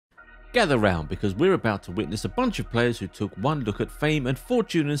Gather round because we're about to witness a bunch of players who took one look at fame and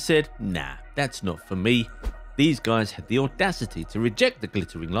fortune and said, nah, that's not for me. These guys had the audacity to reject the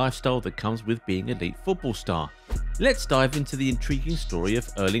glittering lifestyle that comes with being an elite football star. Let's dive into the intriguing story of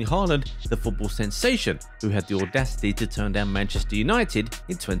Erling Haaland, the football sensation who had the audacity to turn down Manchester United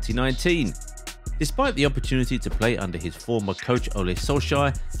in 2019. Despite the opportunity to play under his former coach Ole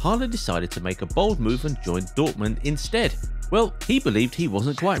Solskjaer, Haaland decided to make a bold move and join Dortmund instead. Well, he believed he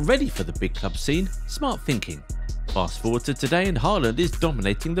wasn't quite ready for the big club scene. Smart thinking. Fast forward to today and Haaland is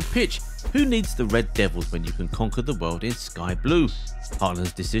dominating the pitch. Who needs the Red Devils when you can conquer the world in sky blue?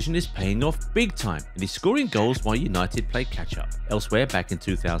 Haaland's decision is paying off big time and he's scoring goals while United play catch up. Elsewhere, back in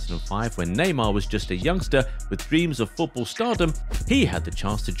 2005 when Neymar was just a youngster with dreams of football stardom, he had the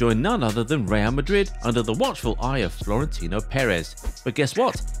chance to join none other than Real Madrid under the watchful eye of Florentino Perez. But guess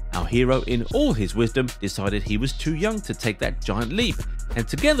what? Our hero in all his wisdom decided he was too young to take that giant leap, and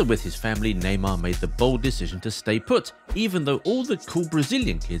together with his family Neymar made the bold decision to stay put, even though all the cool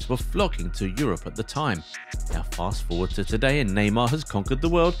Brazilian kids were flocking to Europe at the time. Now fast forward to today and Neymar has conquered the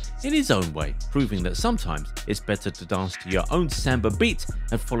world in his own way, proving that sometimes it's better to dance to your own samba beat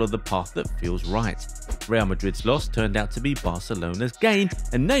and follow the path that feels right. Real Madrid's loss turned out to be Barcelona's gain,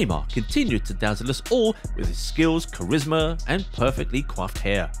 and Neymar continued to dazzle us all with his skills, charisma and perfectly coiffed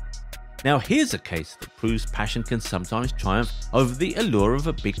hair. Now here's a case that proves passion can sometimes triumph over the allure of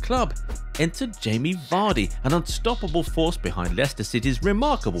a big club. Enter Jamie Vardy, an unstoppable force behind Leicester City's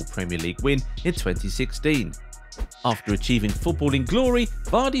remarkable Premier League win in 2016. After achieving footballing glory,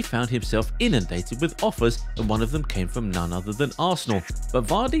 Vardy found himself inundated with offers and one of them came from none other than Arsenal, but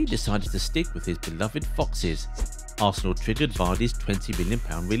Vardy decided to stick with his beloved Foxes. Arsenal triggered Vardy's £20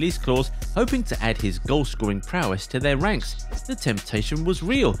 million release clause, hoping to add his goal-scoring prowess to their ranks. The temptation was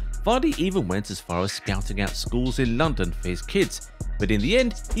real. Vardy even went as far as scouting out schools in London for his kids. But in the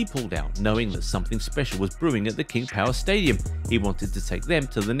end, he pulled out, knowing that something special was brewing at the King Power Stadium. He wanted to take them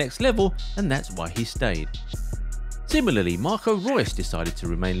to the next level, and that's why he stayed. Similarly, Marco Reus decided to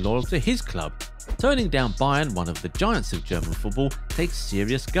remain loyal to his club. Turning down Bayern, one of the giants of German football, takes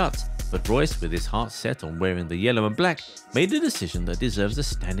serious guts. But Reus, with his heart set on wearing the yellow and black, made a decision that deserves a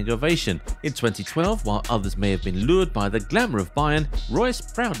standing ovation. In 2012, while others may have been lured by the glamour of Bayern, Reus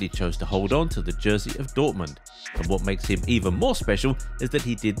proudly chose to hold on to the jersey of Dortmund. And what makes him even more special is that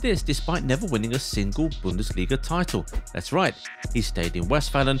he did this despite never winning a single Bundesliga title. That's right, he stayed in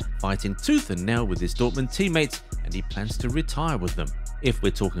Westfalen, fighting tooth and nail with his Dortmund teammates, and he plans to retire with them. If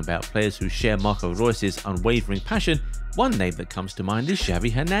we're talking about players who share Marco Reus's unwavering passion, one name that comes to mind is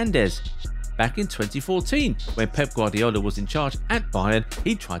Xavi Hernandez. Back in 2014, when Pep Guardiola was in charge at Bayern,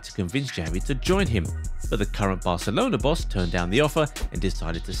 he tried to convince Xavi to join him. But the current Barcelona boss turned down the offer and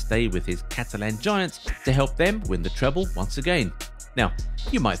decided to stay with his Catalan giants to help them win the treble once again. Now,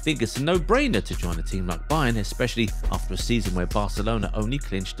 you might think it's a no-brainer to join a team like Bayern, especially after a season where Barcelona only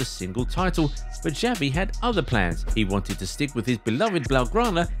clinched a single title, but Xavi had other plans. He wanted to stick with his beloved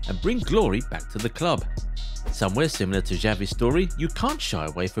Blaugrana and bring glory back to the club. Somewhere similar to Xavi's story, you can't shy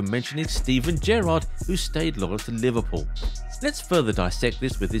away from mentioning Steven Gerrard, who stayed loyal to Liverpool. Let's further dissect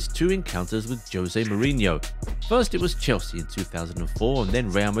this with his two encounters with Jose Mourinho. First, it was Chelsea in 2004 and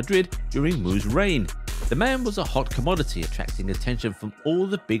then Real Madrid during Mou's reign. The man was a hot commodity, attracting attention from all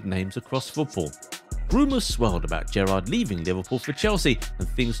the big names across football. Rumours swirled about Gerrard leaving Liverpool for Chelsea, and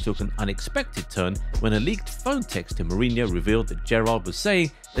things took an unexpected turn when a leaked phone text to Mourinho revealed that Gerrard was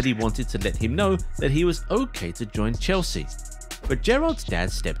saying that he wanted to let him know that he was okay to join Chelsea. But Gerrard's dad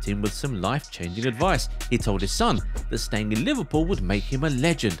stepped in with some life-changing advice. He told his son that staying in Liverpool would make him a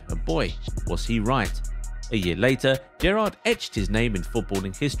legend, and boy, was he right. A year later, Gerrard etched his name in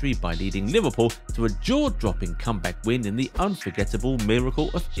footballing history by leading Liverpool to a jaw-dropping comeback win in the unforgettable Miracle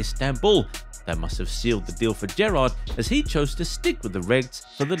of Istanbul. That must have sealed the deal for Gerrard, as he chose to stick with the Reds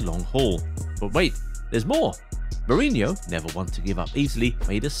for the long haul. But wait, there's more. Mourinho, never one to give up easily,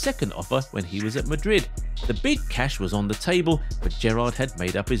 made a second offer when he was at Madrid. The big cash was on the table, but Gerrard had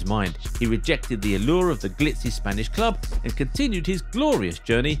made up his mind. He rejected the allure of the glitzy Spanish club and continued his glorious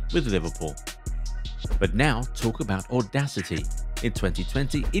journey with Liverpool. But now talk about audacity. In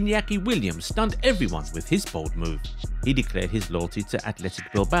 2020, Iñaki Williams stunned everyone with his bold move. He declared his loyalty to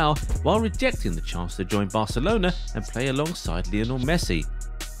Athletic Bilbao while rejecting the chance to join Barcelona and play alongside Lionel Messi.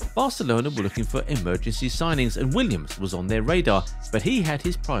 Barcelona were looking for emergency signings and Williams was on their radar, but he had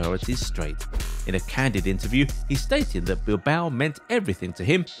his priorities straight. In a candid interview, he stated that Bilbao meant everything to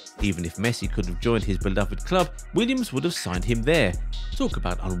him. Even if Messi could have joined his beloved club, Williams would have signed him there. Talk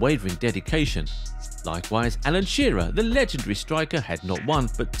about unwavering dedication. Likewise, Alan Shearer, the legendary striker, had not one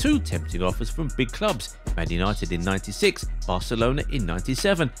but two tempting offers from big clubs, Man United in '96, Barcelona in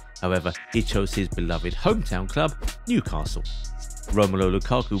 '97. However, he chose his beloved hometown club, Newcastle. Romelu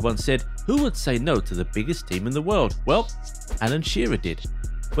Lukaku once said, "Who would say no to the biggest team in the world?" Well, Alan Shearer did.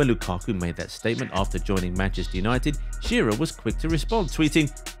 When Lukaku made that statement after joining Manchester United, Shearer was quick to respond,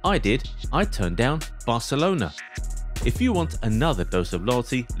 tweeting, "I did. I turned down Barcelona." If you want another dose of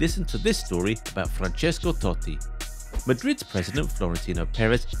loyalty, listen to this story about Francesco Totti. Madrid's president Florentino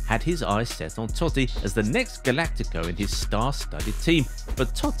Perez had his eyes set on Totti as the next Galactico in his star-studded team,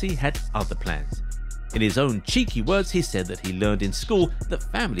 but Totti had other plans. In his own cheeky words, he said that he learned in school that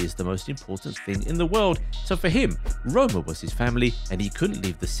family is the most important thing in the world, so for him, Roma was his family and he couldn't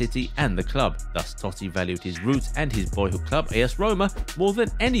leave the city and the club. Thus, Totti valued his roots and his boyhood club AS Roma more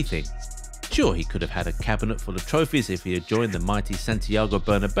than anything. Sure, he could have had a cabinet full of trophies if he had joined the mighty Santiago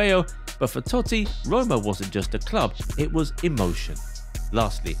Bernabeu, but for Totti, Roma wasn't just a club, it was emotion.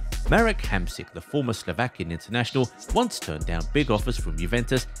 Lastly, Marek Hamsik, the former Slovakian international, once turned down big offers from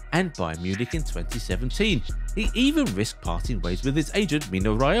Juventus and Bayern Munich in 2017. He even risked parting ways with his agent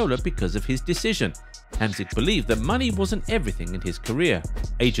Mino Raiola because of his decision. Hamsik believed that money wasn't everything in his career.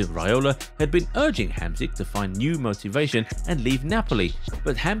 Agent Raiola had been urging Hamsik to find new motivation and leave Napoli,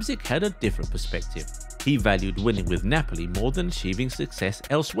 but Hamsik had a different perspective. He valued winning with Napoli more than achieving success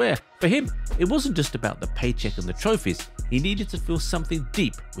elsewhere. For him, it wasn't just about the paycheck and the trophies, he needed to feel something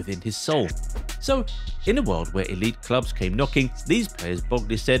deep within his soul. So, in a world where elite clubs came knocking, these players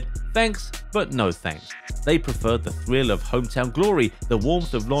boldly said, "Thanks, but no thanks." They preferred the thrill of hometown glory, the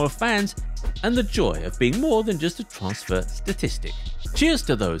warmth of loyal fans, and the joy of being more than just a transfer statistic. Cheers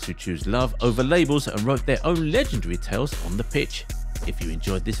to those who choose love over labels and wrote their own legendary tales on the pitch. If you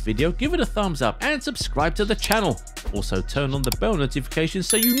enjoyed this video, give it a thumbs up and subscribe to the channel. Also turn on the bell notifications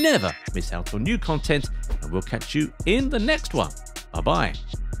so you never miss out on new content, and we'll catch you in the next one. Bye bye.